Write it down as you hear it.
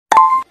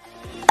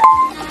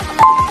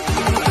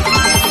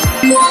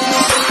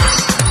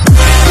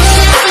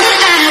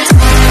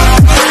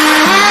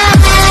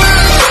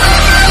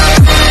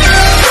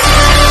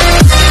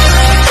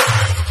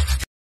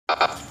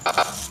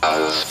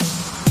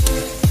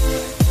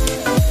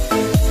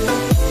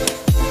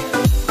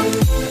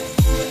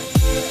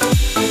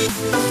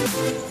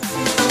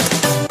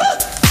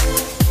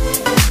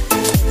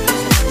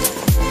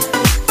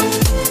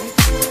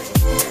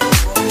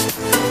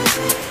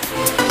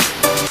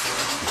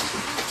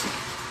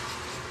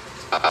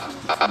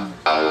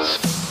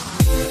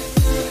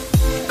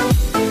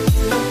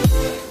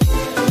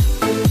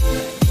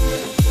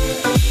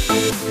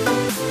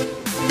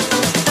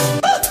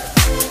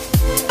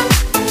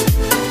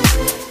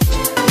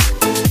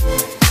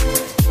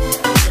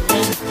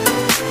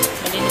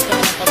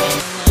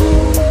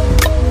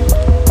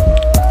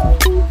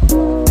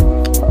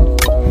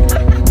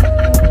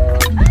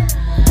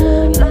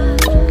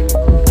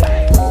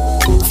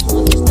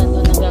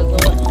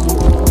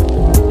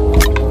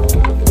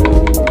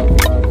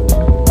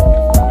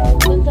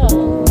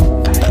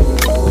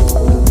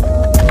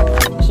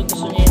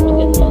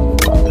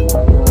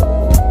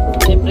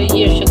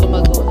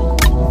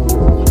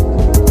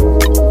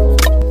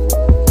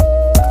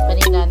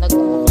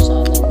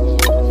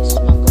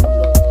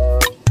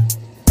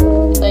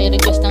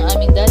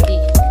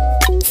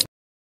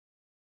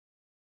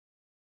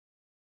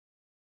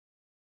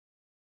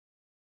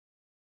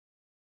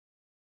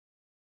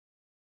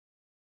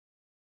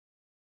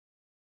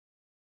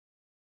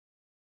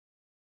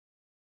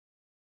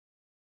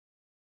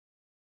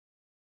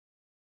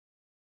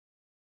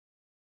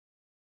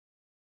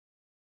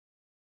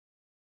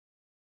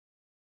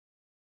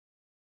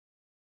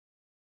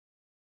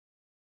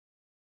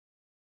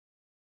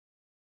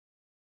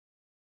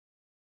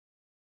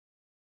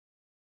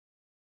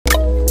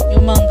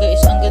Mangga guys,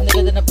 ang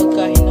ganda-ganda na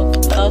pagkain, no?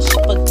 Tapos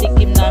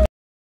pagtikim namin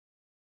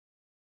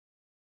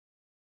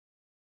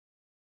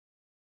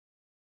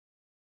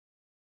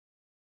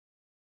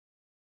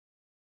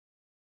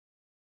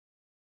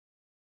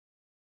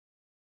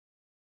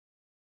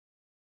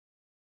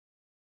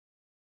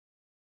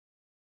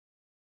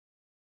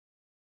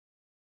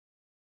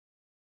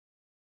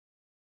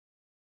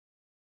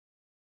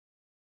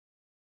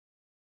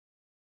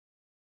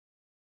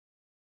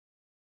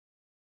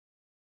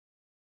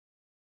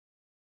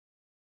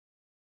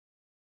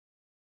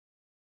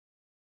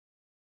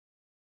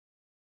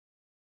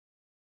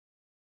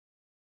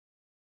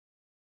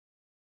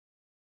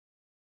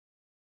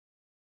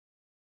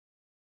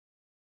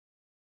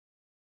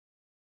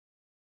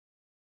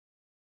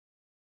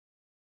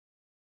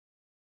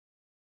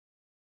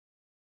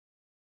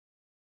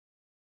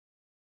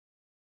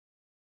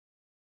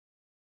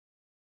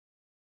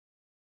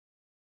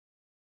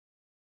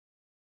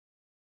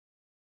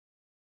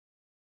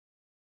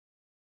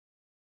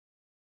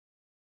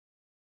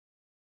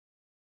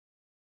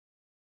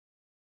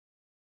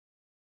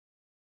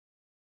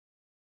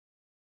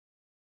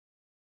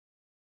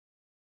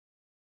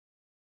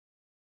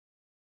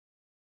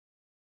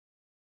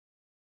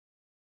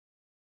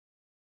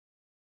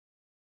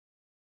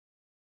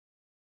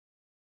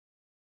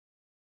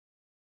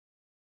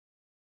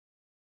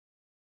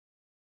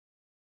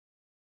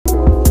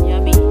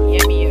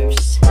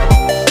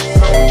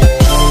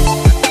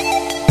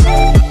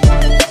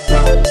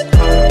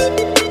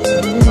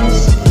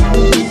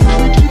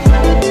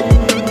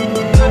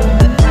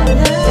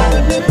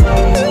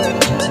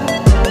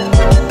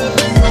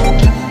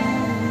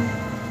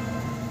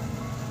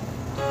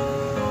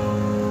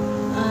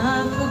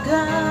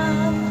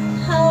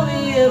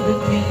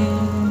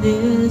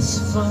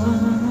this far.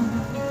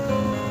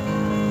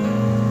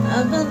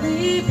 I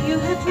believe you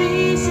had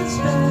reasons,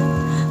 but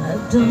I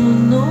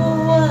don't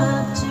know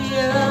what they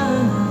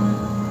are.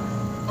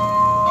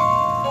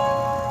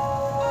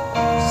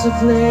 So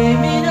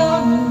blame it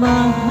on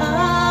my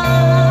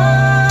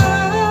heart.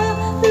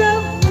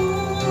 Love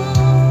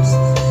moves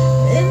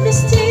in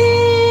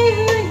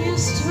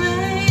mysterious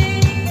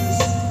ways.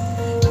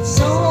 It's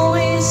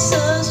always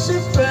so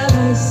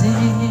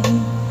surprising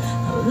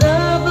how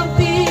love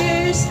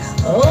appears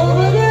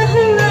over the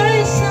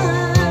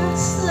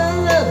horizons. I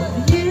love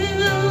you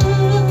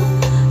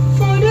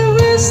for the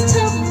rest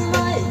of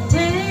my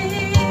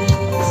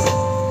days,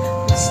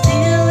 but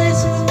still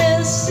it's a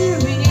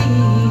mystery.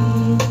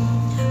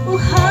 Oh,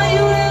 how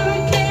you ever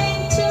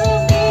came to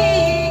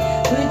me,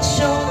 which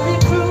only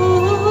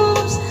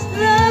proves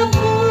love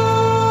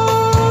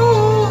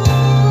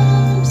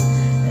moves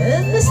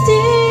in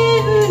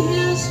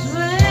mysterious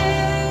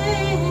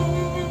ways.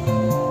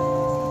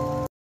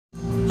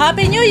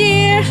 Happy New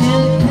Year!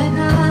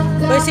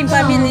 Blessing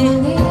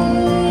family!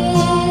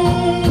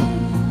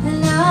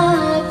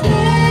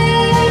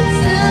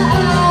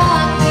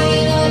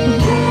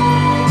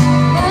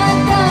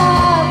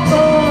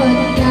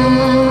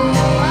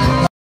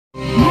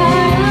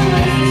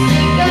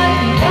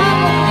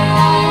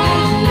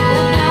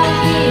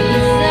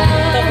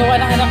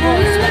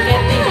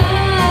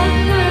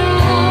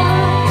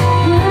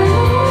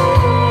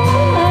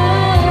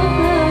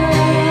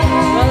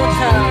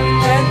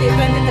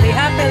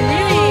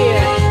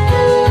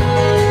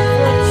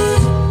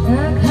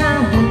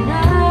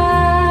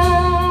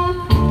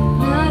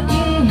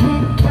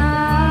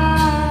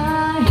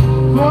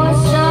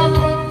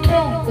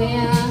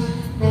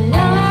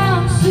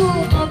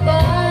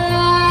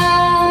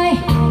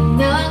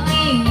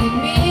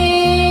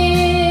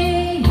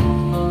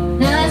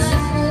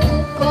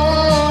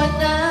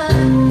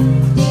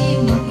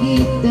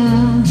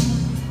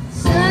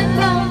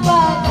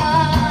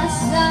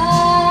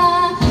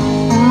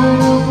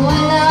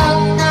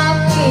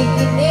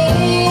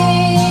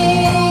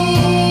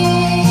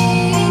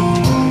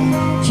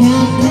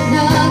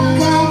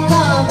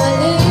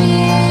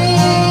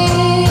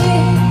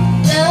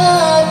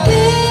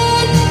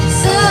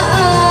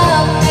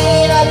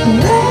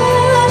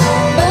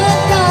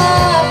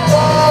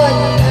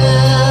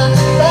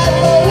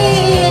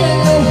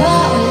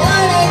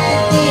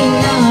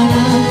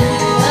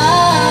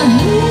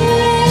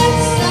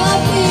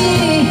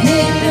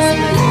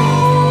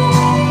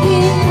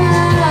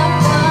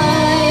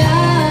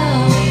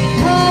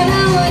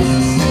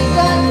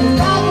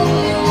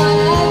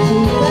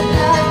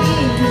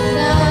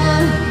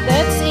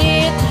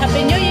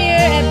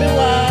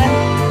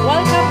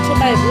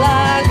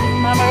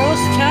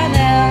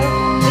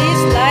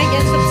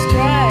 and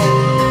subscribe.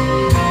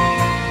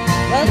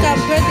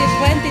 Welcome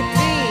 2023.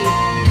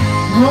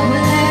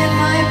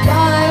 Problema'y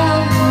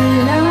parang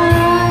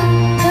ulan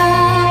na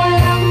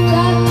walang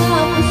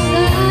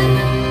katapusan.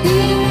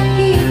 Di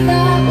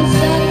makita kung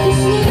saan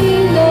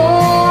kusilong.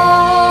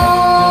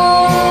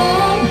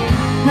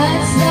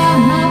 At sa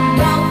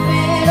habang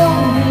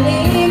merong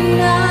dilim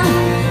na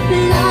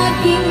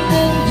laging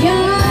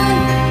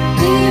nandyan,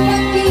 di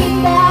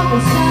makita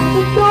kung saan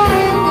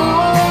tutungo.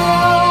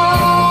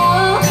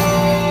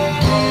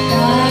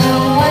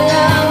 Parang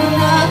walang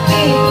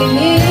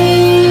nakikinig.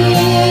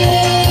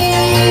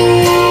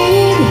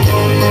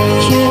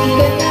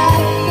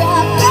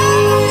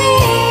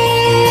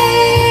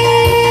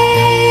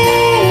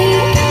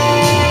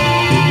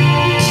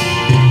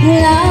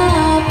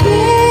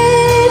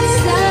 Lapit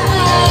sa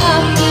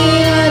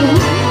akin,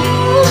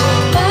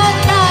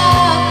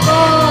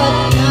 matakot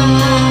na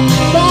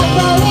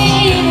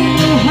babawin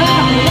mo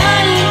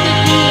hanggang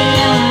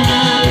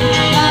tigilan.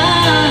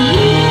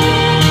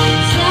 Kahit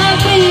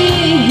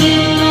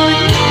sabihin mo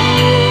na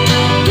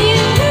di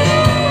na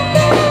kaya,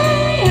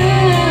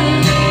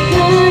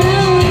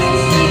 parang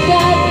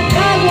sisikat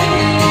bago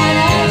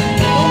mangarap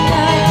kung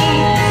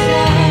nag-isa.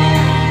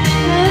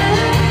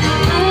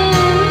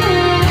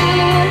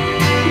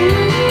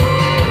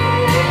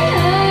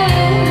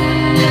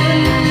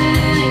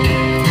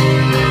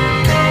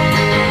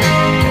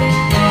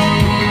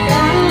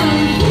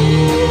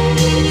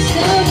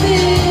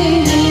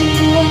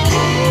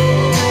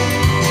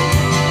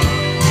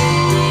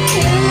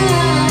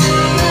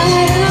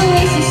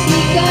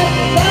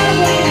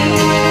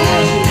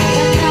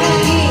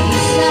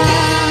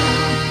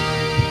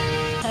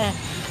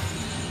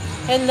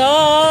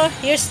 Hello,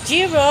 here's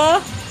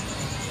Jiro.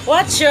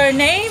 What's your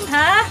name,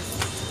 ha?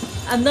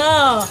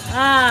 Ano?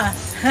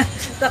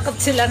 Takot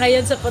sila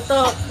ngayon sa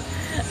putok.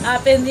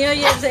 Happy New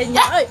Year sa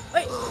inyo. Ay,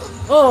 ay.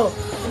 Oh,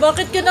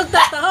 bakit ka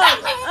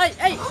nagtatahol? Ay,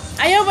 ay.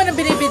 Ayaw mo na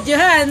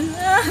binibidyohan.